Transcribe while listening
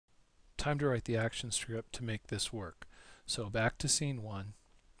time to write the action script to make this work. So back to scene 1,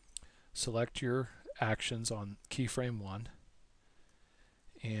 select your actions on keyframe 1,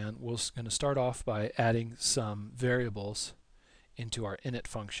 and we're going to start off by adding some variables into our init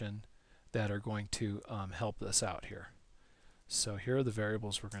function that are going to help us out here. So here are the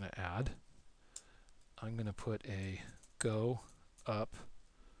variables we're going to add. I'm going to put a go up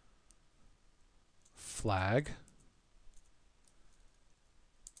flag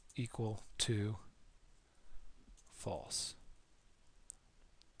equal to false,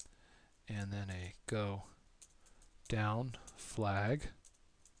 and then a go down flag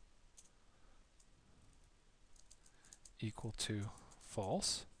equal to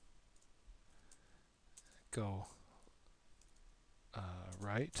false, go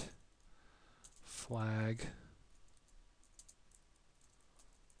right flag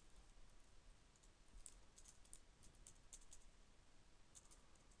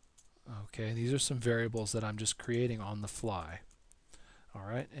okay, these are some variables that I'm just creating on the fly.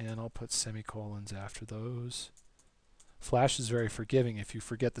 Alright, and I'll put semicolons after those. Flash is very forgiving. If you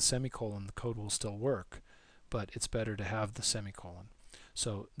forget the semicolon, the code will still work, but it's better to have the semicolon.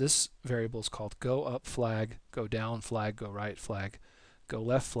 So this variable is called go up flag, go down flag, go right flag, go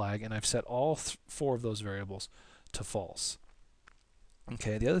left flag, and I've set all 4 of those variables to false.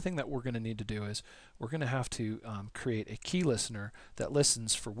 Okay, the other thing that we're going to need to do is we're going to have to create a key listener that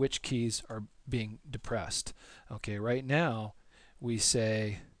listens for which keys are being depressed. Okay, right now we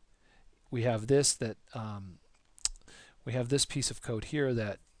say we have this we have this piece of code here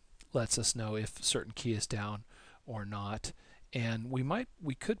that lets us know if a certain key is down or not, and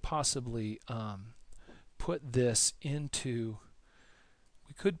we could possibly put this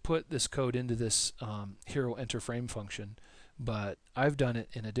code into this hero enter frame function, but I've done it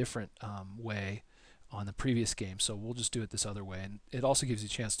in a different way on the previous game, so we'll just do it this other way, and it also gives you a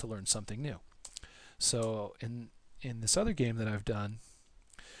chance to learn something new. So in this other game that I've done,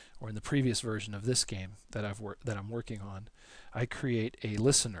 or in the previous version of this game that I'm working on, I create a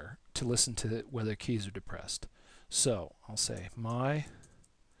listener to listen to whether keys are depressed. So I'll say my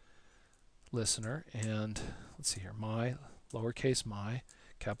listener, and let's see here, my lowercase my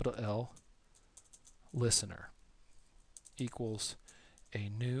capital L listener equals a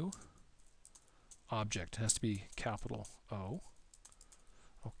new object. It has to be capital O.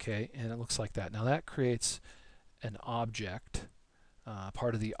 Okay, and it looks like that. Now that creates an object,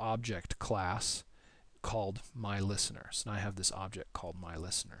 part of the object class called myListener. So now I have this object called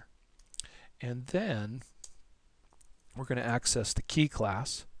myListener. And then we're going to access the key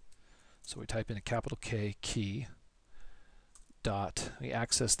class. So we type in a capital K key dot, we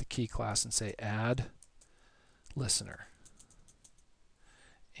access the key class and say add listener.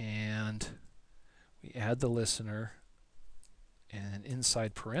 And we add the listener, and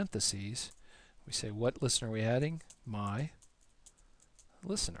inside parentheses we say what listener are we adding? My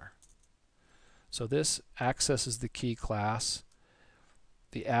listener. So this accesses the key class,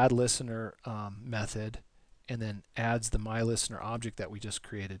 the add listener method, and then adds the my listener object that we just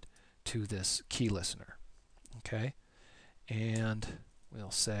created to this key listener. Okay, and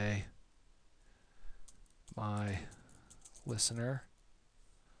we'll say my listener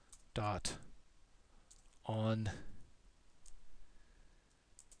dot on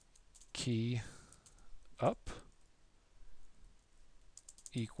key up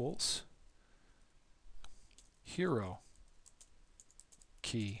equals hero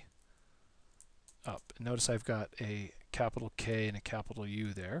key up. And notice I've got a capital K and a capital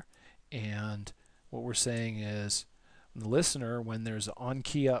U there, and what we're saying is the listener, when there's an on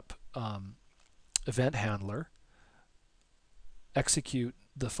key up event handler, execute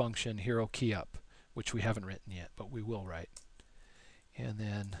the function hero key up, which we haven't written yet, but we will write. And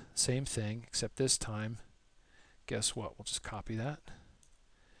then same thing, except this time, guess what? We'll just copy that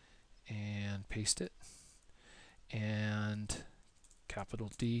and paste it, and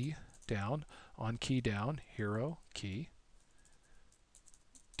capital D down, on key down, hero key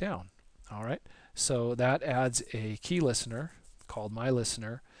down. All right, so that adds a key listener called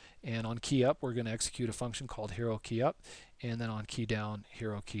myListener, and on key up we're going to execute a function called hero key up, and then on key down,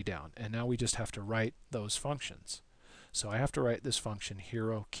 hero key down. And now we just have to write those functions. So I have to write this function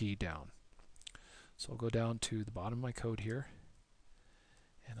hero key down. So I'll go down to the bottom of my code here,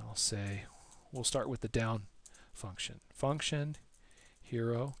 and I'll say we'll start with the down function. Function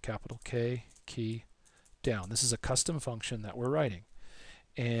hero capital K key down. This is a custom function that we're writing,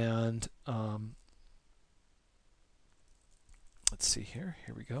 and let's see here.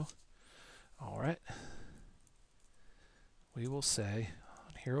 Here we go. All right. We will say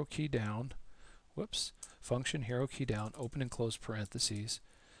hero key down. Whoops. Function hero key down. Open and close parentheses.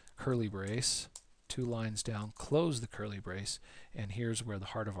 curly brace, 2 lines down, close the curly brace, and here's where the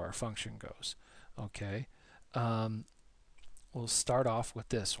heart of our function goes. Okay, we'll start off with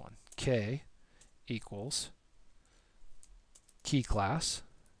this one. K equals key class.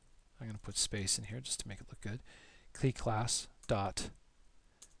 I'm going to put space in here just to make it look good. Key class dot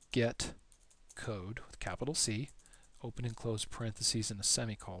get code with capital C, open and close parentheses and a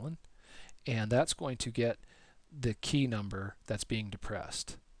semicolon, and that's going to get the key number that's being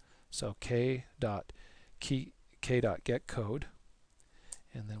depressed. So k dot get code,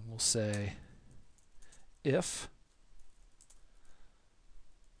 and then we'll say if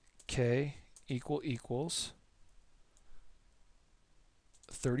k equals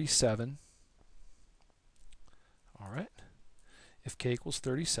 37. All right. If k equals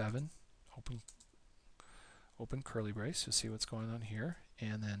 37, open curly brace to see what's going on here,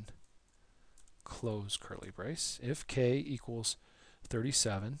 and then close curly brace. If k equals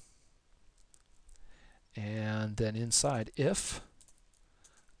 37, and then inside if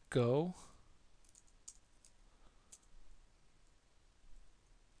go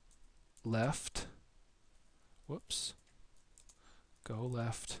left, go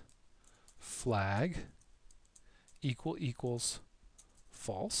left flag equals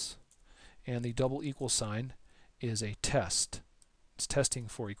false, and the double equal sign is a test. It's testing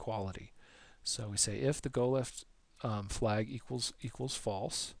for equality. So we say if the go left flag equals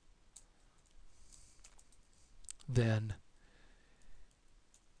false, then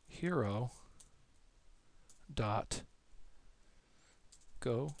hero dot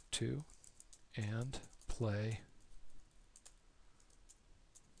go to and play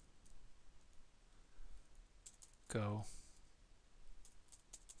go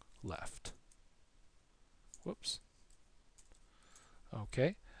left. Whoops.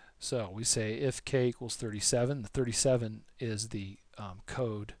 Okay, so we say if k equals 37, the 37 is the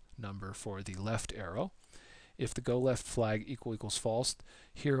code number for the left arrow. If the go left flag equals false,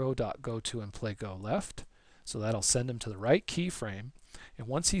 hero.go to and play go left. So that'll send him to the right keyframe. And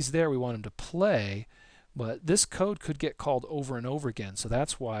once he's there, we want him to play, but this code could get called over and over again. So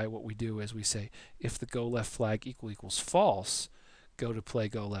that's why what we do is we say if the go left flag equals false, go to play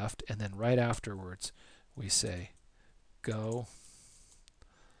go left, and then right afterwards we say go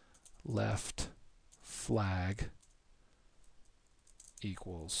left flag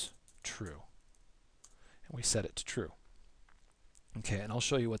equals true. And we set it to true. Okay, and I'll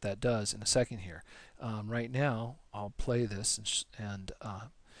show you what that does in a second here. Right now, I'll play this, and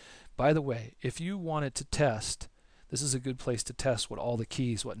by the way, if you wanted to test, this is a good place to test what all the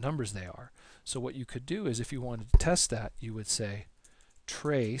keys, what numbers they are. So what you could do is if you wanted to test that, you would say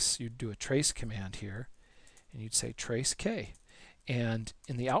trace, you'd do a trace command here, and you'd say trace k. And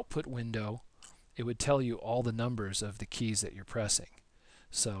in the output window, it would tell you all the numbers of the keys that you're pressing.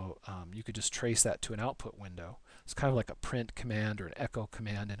 So you could just trace that to an output window. It's kind of like a print command or an echo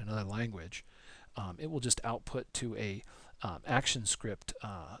command in another language. It will just output to a ActionScript,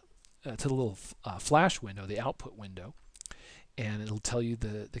 to the little Flash window, the output window, and it'll tell you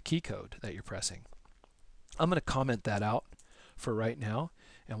the key code that you're pressing. I'm going to comment that out for right now,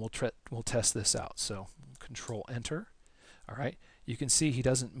 and we'll test this out. So Control Enter. All right, you can see he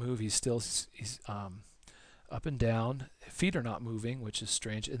doesn't move. He's up and down. Feet are not moving, which is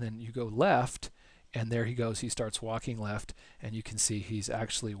strange. And then you go left, and there he goes. He starts walking left, and you can see he's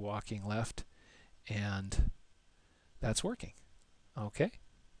actually walking left, and that's working. Okay,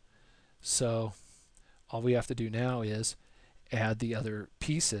 so all we have to do now is add the other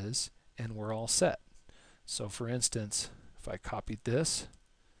pieces, and we're all set. So for instance, if I copied this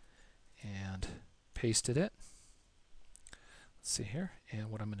and pasted it, let's see here, and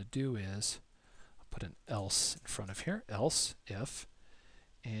what I'm going to do is I'll put an else in front of here, else if,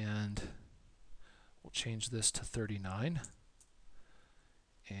 and we'll change this to 39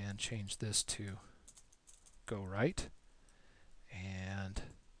 and change this to go right and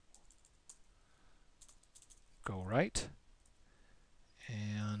go right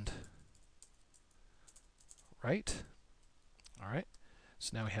and right. All right,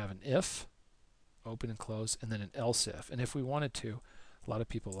 so now we have an if, open and close, and then an else if. And if we wanted to, a lot of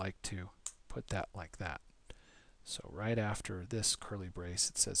people like to put that like that. So right after this curly brace,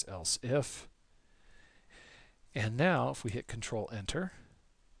 it says else if. And now if we hit Control Enter,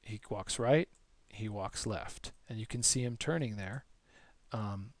 he walks right, he walks left, and you can see him turning there.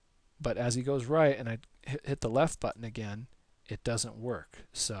 But as he goes right and I hit the left button again, it doesn't work.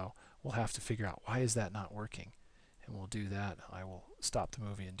 So we'll have to figure out why is that not working, and we'll do that. I will stop the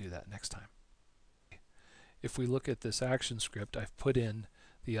movie and do that next time. If we look at this action script, I've put in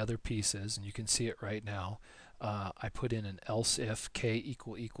the other pieces, and you can see it right now. I put in an else if k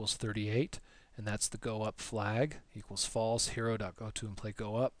equals 38, and that's the go up flag equals false, hero.goTo and play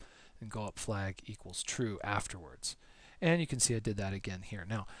go up, and go up flag equals true afterwards. And you can see I did that again here.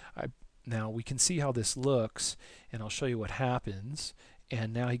 Now we can see how this looks, and I'll show you what happens.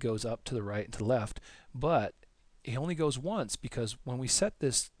 And now he goes up to the right and to the left, but he only goes once, because when we set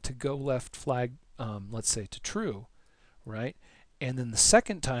this to go left flag, let's say to true, right? And then the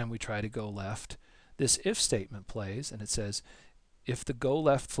second time we try to go left, this if statement plays, and it says if the go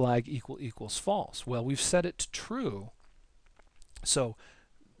left flag equals false. Well, we've set it to true, so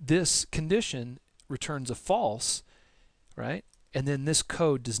this condition returns a false, right? And then this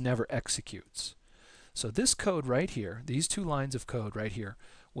code never executes. So this code right here, these two lines of code right here,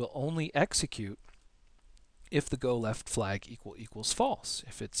 will only execute if the go left flag equals false,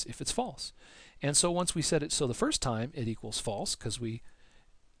 if it's false. And so once we set it, so the first time it equals false, because we,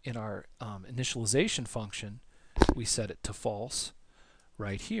 in our initialization function, we set it to false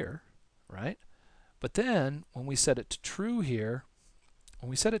right here, right? But then when we set it to true here,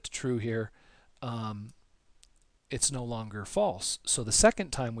 it's no longer false. So the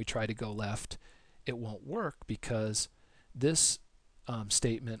second time we try to go left, it won't work, because this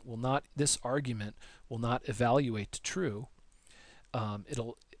statement will not, this argument will not evaluate to true.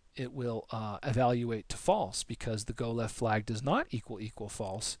 It will evaluate to false, because the go left flag does not equal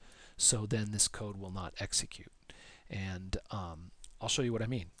false. So then this code will not execute. And I'll show you what I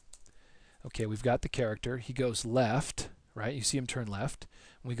mean. Okay, we've got the character. He goes left, right? You see him turn left.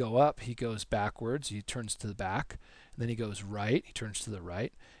 When we go up, he goes backwards. He turns to the back. And then he goes right. He turns to the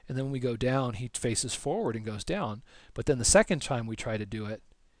right. And then when we go down, he faces forward and goes down. But then the second time we try to do it,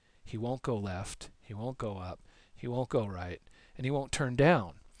 he won't go left. He won't go up. He won't go right. And he won't turn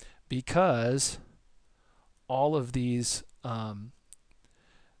down, because all of these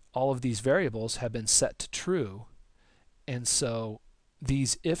variables have been set to true. And so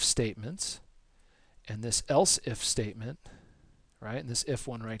these if statements and this else if statement, right, and this if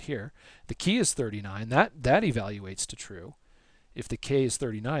one right here, the key is 39, that evaluates to true. If the k is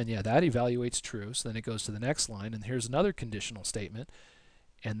 39, yeah, that evaluates true. So then it goes to the next line, and here's another conditional statement,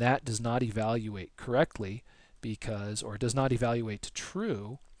 and that does not evaluate correctly, because, or it does not evaluate to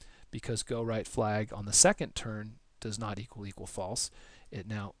true, because go right flag on the second turn does not equal false. It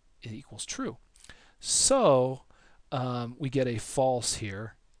equals true. So we get a false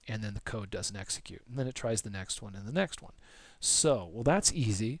here, and then the code doesn't execute. And then it tries the next one and the next one. So, well, that's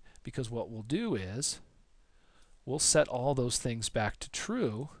easy, because what we'll do is we'll set all those things back to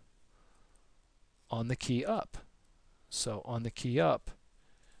true on the key up. So on the key up,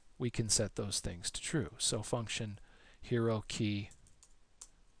 we can set those things to true. So function hero key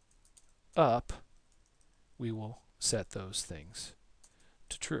up, we will set those things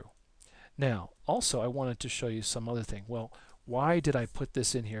to true. Now, also I wanted to show you some other thing. Well, why did I put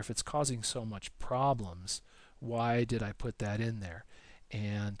this in here? If it's causing so much problems, why did I put that in there?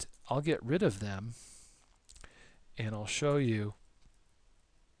 And I'll get rid of them, and I'll show you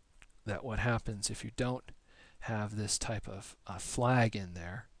that what happens if you don't have this type of flag in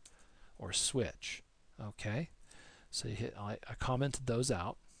there or switch. Okay, so you hit, I commented those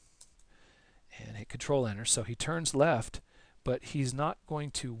out and hit Control Enter. So he turns left, but he's not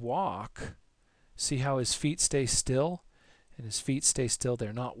going to walk. See how his feet stay still? And his feet stay still.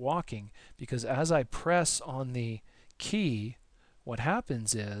 They're not walking, because as I press on the key, what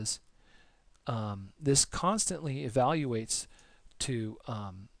happens is this constantly evaluates to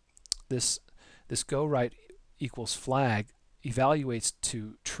this go right equals flag evaluates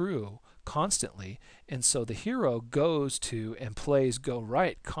to true constantly, and so the hero goes to and plays go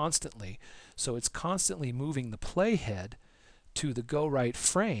right constantly. So it's constantly moving the playhead to the go right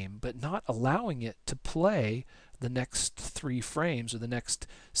frame, but not allowing it to play the next 3 frames or the next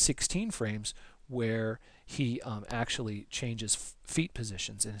 16 frames where he actually changes feet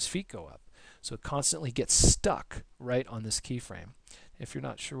positions and his feet go up. So it constantly gets stuck right on this keyframe. If you're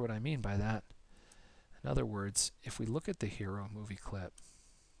not sure what I mean by that, in other words, if we look at the hero movie clip,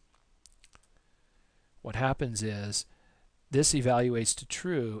 what happens is this evaluates to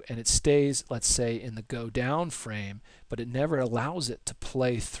true, and it stays, let's say, in the go down frame, but it never allows it to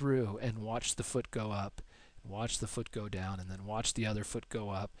play through and watch the foot go up, watch the foot go down, and then watch the other foot go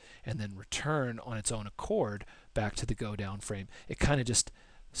up, and then return on its own accord back to the go down frame. It kind of just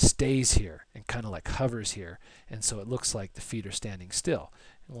stays here and kind of like hovers here, and so it looks like the feet are standing still.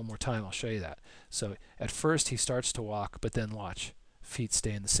 And one more time I'll show you that. So at first he starts to walk, but then watch, feet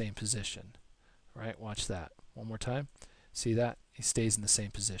stay in the same position. Right? Watch that. One more time. See that? He stays in the same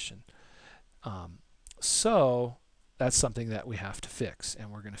position. So that's something that we have to fix,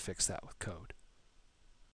 and we're going to fix that with code.